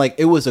 Listen, like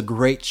it was a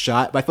great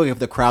shot, but I feel like if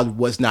the crowd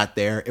was not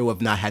there, it would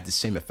have not had the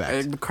same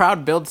effect. The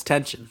crowd builds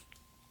tension.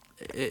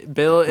 It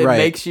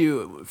makes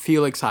you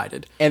feel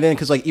excited. And then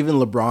because like even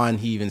LeBron,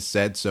 he even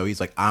said so.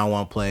 He's like, I don't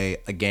want to play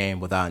a game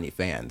without any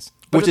fans,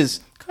 which is.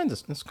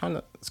 It's kind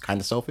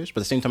of selfish, but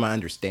at the same time I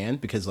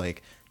understand because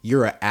like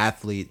you're an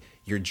athlete,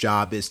 your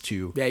job is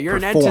to you're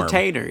perform, an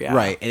entertainer,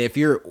 right? And if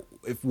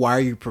why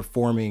are you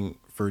performing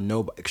for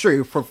nobody? Sure,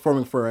 you're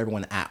performing for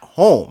everyone at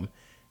home,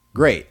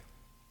 great,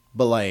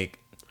 but like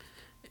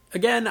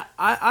again,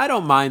 I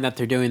don't mind that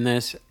they're doing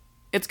this.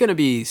 It's gonna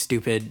be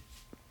stupid,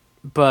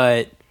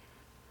 but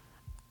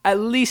at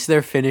least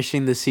they're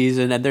finishing the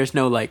season and there's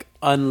no like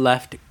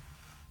unleft.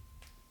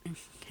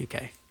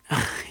 Okay.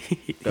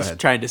 He's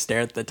trying to stare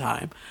at the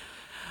time.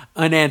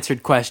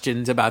 Unanswered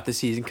questions about the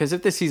season. Because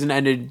if the season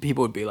ended,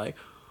 people would be like,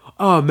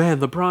 oh man,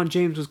 LeBron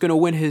James was going to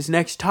win his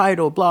next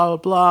title, blah, blah,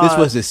 blah. This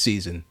was his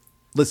season.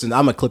 Listen,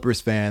 I'm a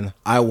Clippers fan.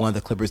 I want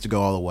the Clippers to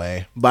go all the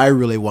way. But I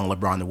really want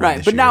LeBron to win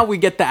this year. Now we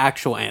get the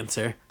actual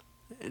answer.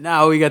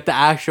 Now we get the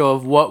actual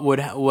of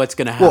what's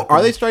going to happen. Well,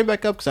 are they starting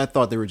back up? Because I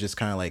thought they were just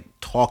kind of like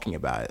talking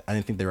about it. I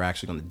didn't think they were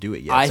actually going to do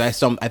it yet. I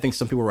think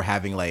some people were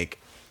having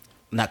like,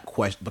 not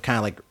question, but kind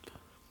of like,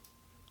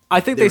 I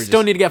think they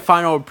still need to get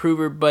final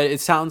approval, but it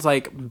sounds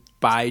like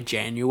by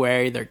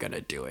January they're going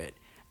to do it.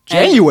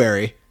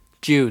 January?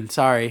 June,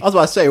 sorry. I was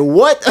about to say,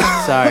 what?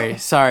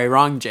 sorry,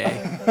 wrong J.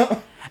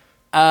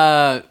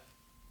 And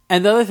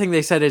the other thing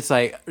they said, it's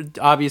like,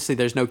 obviously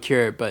there's no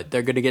cure, but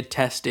they're going to get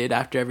tested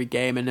after every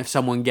game, and if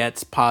someone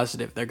gets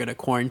positive, they're going to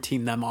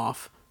quarantine them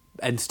off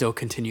and still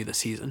continue the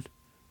season.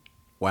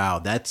 Wow,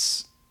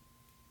 that's...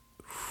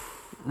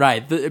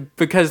 Right,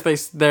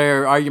 because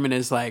their argument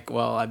is like,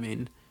 well, I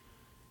mean...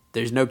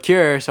 There's no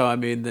cure, so I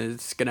mean,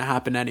 it's going to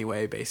happen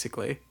anyway,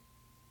 basically.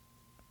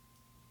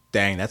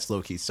 Dang, that's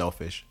low-key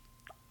selfish.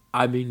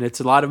 I mean, it's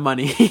a lot of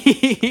money.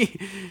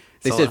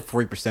 They said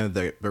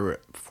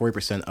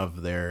 40%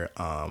 of their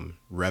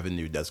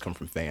revenue does come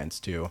from fans,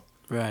 too.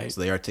 Right.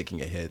 So they are taking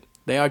a hit.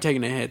 They are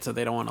taking a hit, so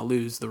they don't want to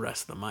lose the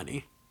rest of the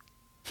money.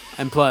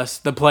 And plus,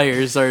 the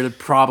players are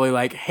probably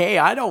like, hey,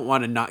 I don't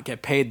want to not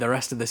get paid the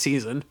rest of the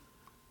season.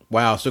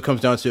 Wow, so it comes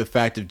down to the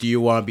fact of, do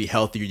you want to be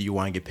healthy or do you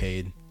want to get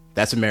paid?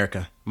 That's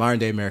America. Modern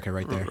day America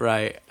right there.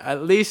 Right.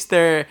 At least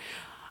they're...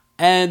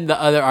 And the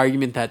other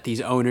argument that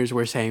these owners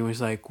were saying was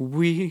like,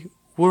 we're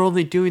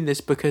only doing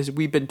this because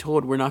we've been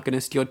told we're not going to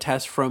steal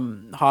tests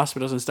from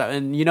hospitals and stuff.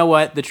 And you know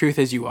what? The truth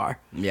is you are.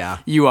 Yeah.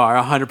 You are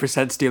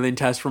 100% stealing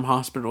tests from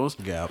hospitals.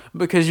 Yeah.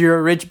 Because you're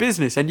a rich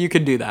business and you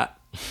can do that.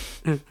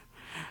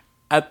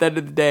 At the end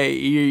of the day,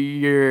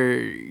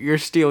 you're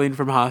stealing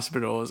from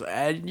hospitals,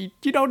 and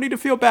you don't need to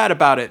feel bad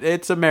about it.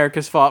 It's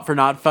America's fault for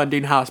not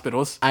funding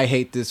hospitals. I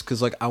hate this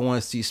because like I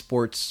want to see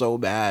sports so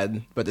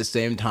bad, but at the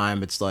same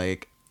time, it's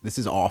like this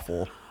is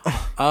awful.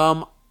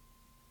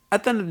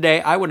 At the end of the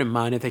day, I wouldn't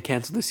mind if they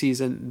canceled the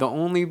season. The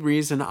only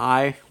reason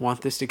I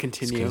want this to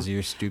continue because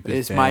you're stupid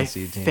is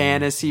fantasy my team.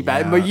 fantasy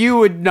bad. But you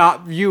would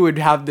not. You would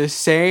have the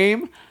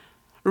same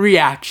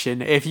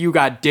reaction if you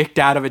got dicked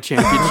out of a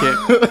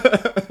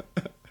championship.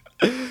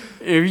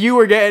 If you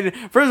were getting,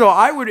 first of all,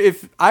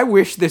 I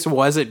wish this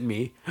wasn't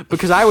me,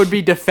 because I would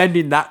be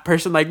defending that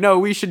person like, no,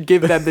 we should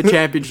give them the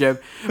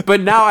championship.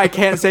 But now I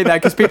can't say that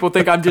because people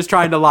think I'm just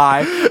trying to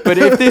lie. But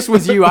if this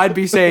was you, I'd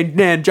be saying,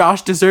 man,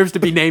 Josh deserves to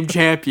be named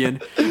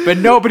champion. But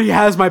nobody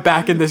has my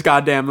back in this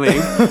goddamn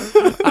league.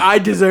 I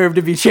deserve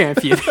to be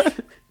champion.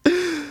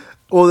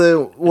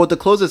 Well, to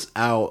close this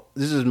out,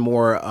 this is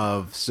more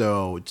of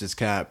just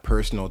kind of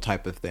personal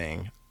type of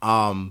thing.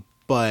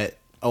 But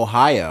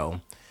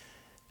Ohio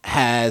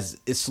is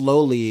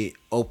slowly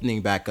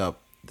opening back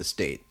up the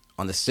state.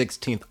 On the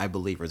 16th, I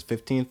believe, or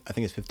 15th, I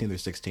think it's 15th or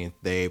 16th,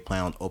 they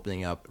plan on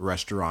opening up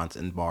restaurants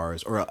and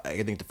bars, or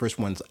I think the first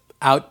one's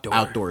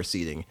outdoor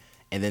seating,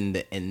 and then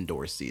the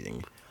indoor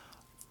seating.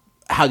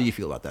 How do you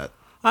feel about that?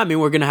 I mean,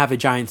 we're going to have a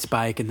giant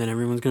spike, and then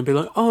everyone's going to be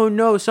like, oh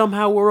no,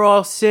 somehow we're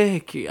all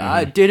sick.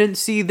 I didn't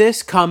see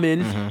this coming.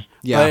 Mm-hmm.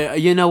 Yeah.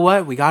 But you know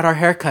what? We got our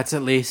haircuts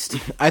at least.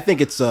 I think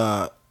it's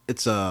a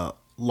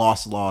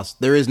loss.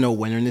 There is no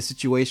winner in this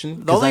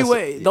situation. The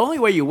only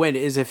way you win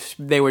is if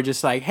they were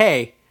just like,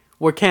 hey,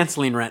 we're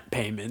canceling rent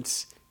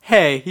payments.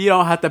 Hey, you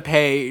don't have to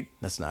pay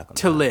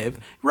to live.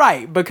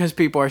 Right, because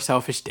people are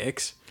selfish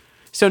dicks.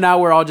 So now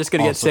we're all just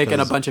going to get sick and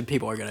a bunch of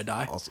people are going to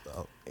die.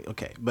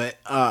 Okay, but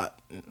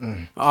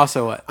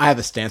also what? I have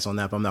a stance on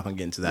that, but I'm not going to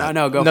get into that.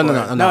 No, go for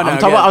it. No.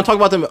 I'm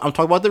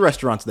talking about the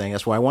restaurants thing.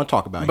 That's what I want to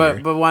talk about here.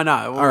 But why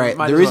not? All right.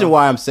 The reason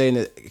why I'm saying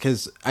it,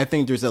 because I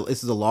think this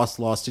is a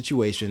loss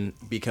situation,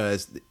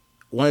 because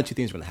one of two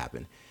things are going to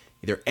happen.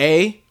 Either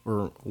A,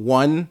 or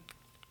one,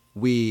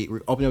 we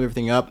open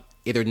everything up.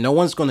 Either no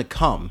one's going to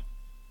come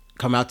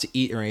out to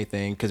eat or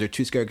anything because they're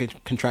too scared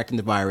of contracting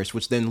the virus,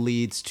 which then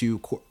leads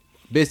to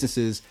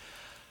businesses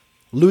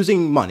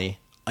losing money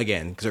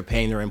again because they're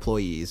paying their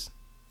employees.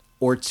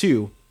 Or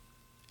two,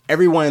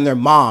 everyone and their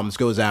moms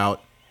goes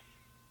out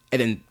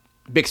and then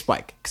big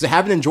spike. Because it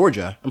happened in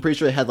Georgia. I'm pretty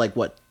sure they had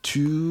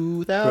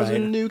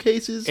 2,000 new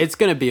cases. It's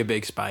going to be a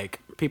big spike.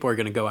 People are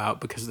going to go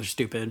out because they're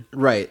stupid.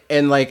 Right.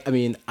 And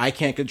I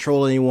can't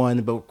control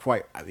anyone, but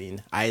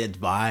I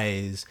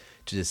advise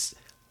to just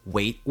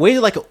wait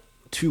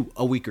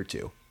a week or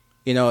two.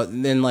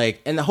 And then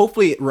and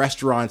hopefully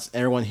restaurants,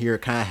 everyone here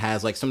kind of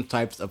has some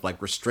types of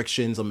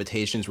restrictions,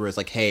 limitations where it's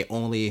hey,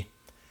 only,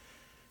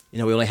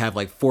 we only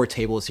have 4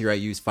 tables here I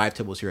use, 5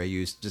 tables here I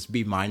use. Just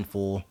be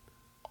mindful,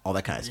 all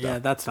that kind of stuff. Yeah,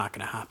 that's not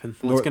going to happen.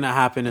 What's going to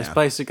happen is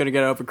places are going to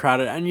get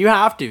overcrowded, and you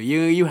have to.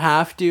 You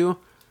have to.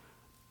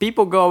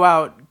 People go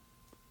out.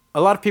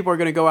 A lot of people are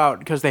going to go out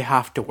because they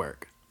have to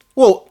work.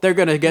 Well, they're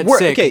going to get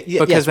sick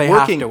because they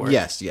have to work.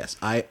 Yes.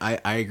 I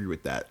agree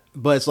with that.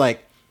 But it's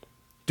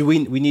do we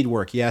need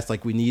work? Yes,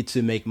 we need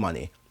to make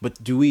money.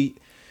 But do we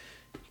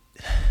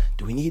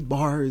need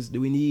bars? Do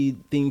we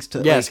need things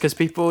to? Yes, because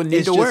people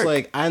need to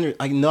work.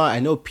 I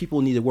know people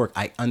need to work.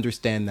 I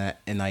understand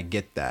that, and I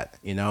get that.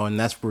 And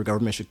that's where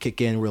government should kick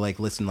in. We're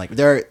listen,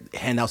 they're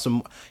hand out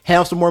some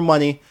more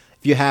money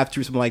if you have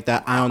to, something like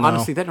that. I don't know.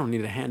 Honestly, they don't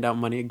need to hand out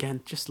money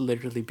again. Just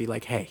literally be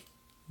hey,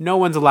 no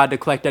one's allowed to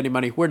collect any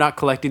money. We're not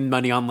collecting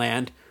money on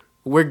land.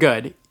 We're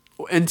good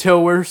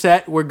until we're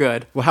set. We're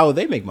good. Well, how would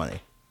they make money?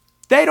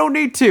 They don't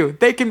need to.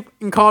 They can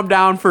calm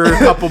down for a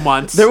couple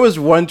months. There was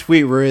one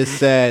tweet where it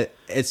said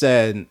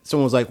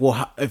someone was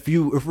well, if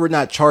we're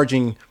not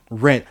charging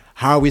rent,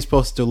 how are we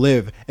supposed to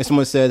live? And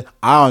someone said,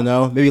 I don't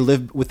know, maybe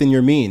live within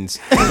your means.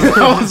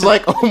 I was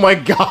oh my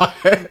god.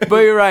 But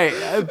you're right.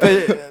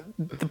 But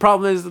the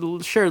problem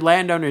is, sure,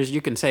 landowners, you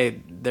can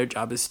say their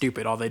job is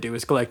stupid. All they do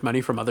is collect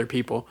money from other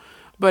people.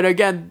 But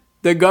again,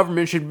 the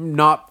government should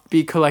not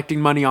be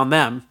collecting money on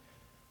them.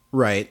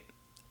 Right.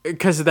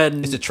 Because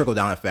then it's a trickle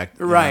down effect,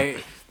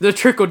 right? The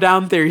trickle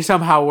down theory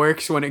somehow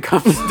works when it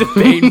comes to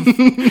paying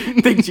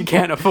things you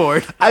can't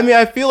afford.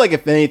 I feel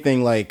if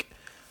anything,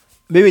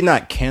 maybe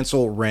not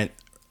cancel rent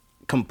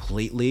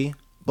completely,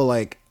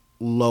 but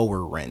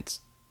lower rent.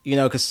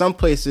 Because some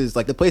places,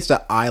 the place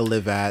that I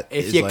live at,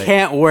 if you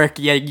can't work,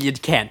 you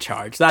can't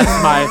charge.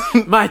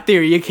 That's my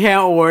theory. You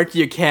can't work,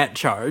 you can't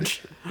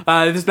charge.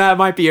 That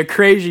might be a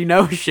crazy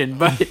notion,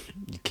 but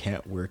you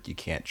can't work, you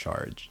can't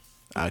charge.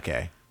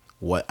 Okay.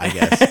 What I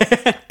guess.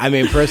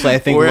 Personally, I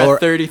think we're at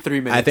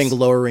 33 minutes. I think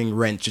lowering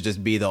rent should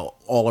just be the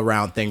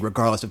all-around thing,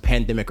 regardless of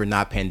pandemic or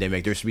not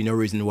pandemic. There should be no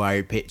reason why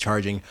you're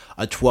charging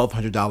a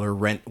 $1,200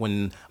 rent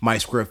when my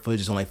square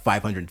footage is only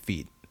 500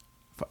 feet.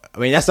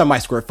 That's not my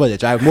square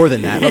footage. I have more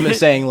than that. I'm just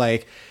saying,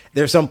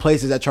 there's some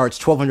places that charge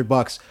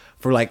 $1,200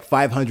 for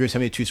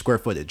 572 square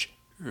footage.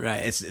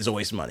 Right. It's a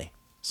waste of money.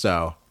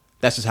 So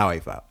that's just how I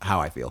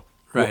feel.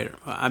 Right.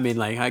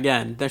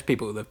 Again, there's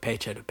people who live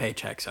paycheck to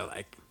paycheck, so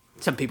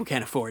some people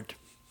can't afford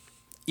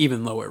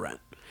even lower rent.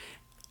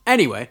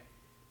 Anyway,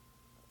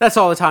 that's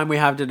all the time we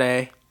have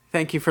today.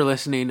 Thank you for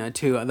listening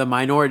to The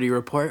Minority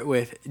Report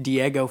with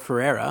Diego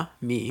Ferreira,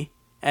 me,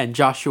 and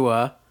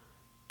Joshua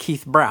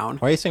Keith Brown.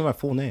 Why are you saying my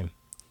full name?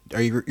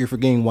 You're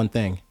forgetting one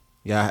thing.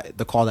 Yeah,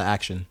 the call to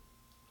action.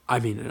 I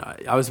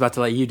was about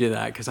to let you do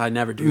that because I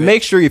never do it.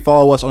 Make sure you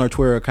follow us on our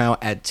Twitter account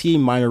at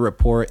Team Minor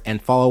Report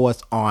and follow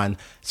us on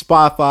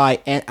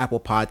Spotify and Apple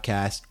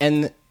Podcasts.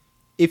 And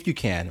if you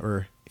can,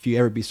 or if you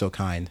ever be so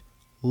kind,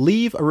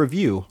 leave a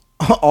review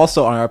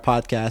also on our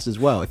podcast as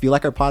well. If you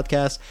like our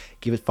podcast,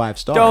 give it 5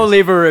 stars. Don't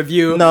leave a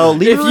review. No,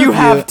 leave if a you review.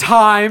 have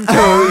time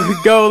to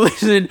go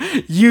listen,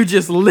 you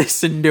just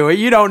listen to it.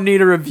 You don't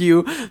need a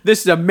review.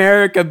 This is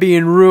America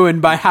being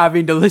ruined by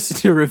having to listen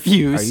to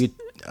reviews.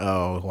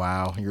 Oh,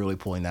 wow. You're really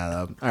pulling that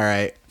up. All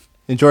right.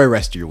 Enjoy the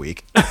rest of your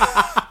week.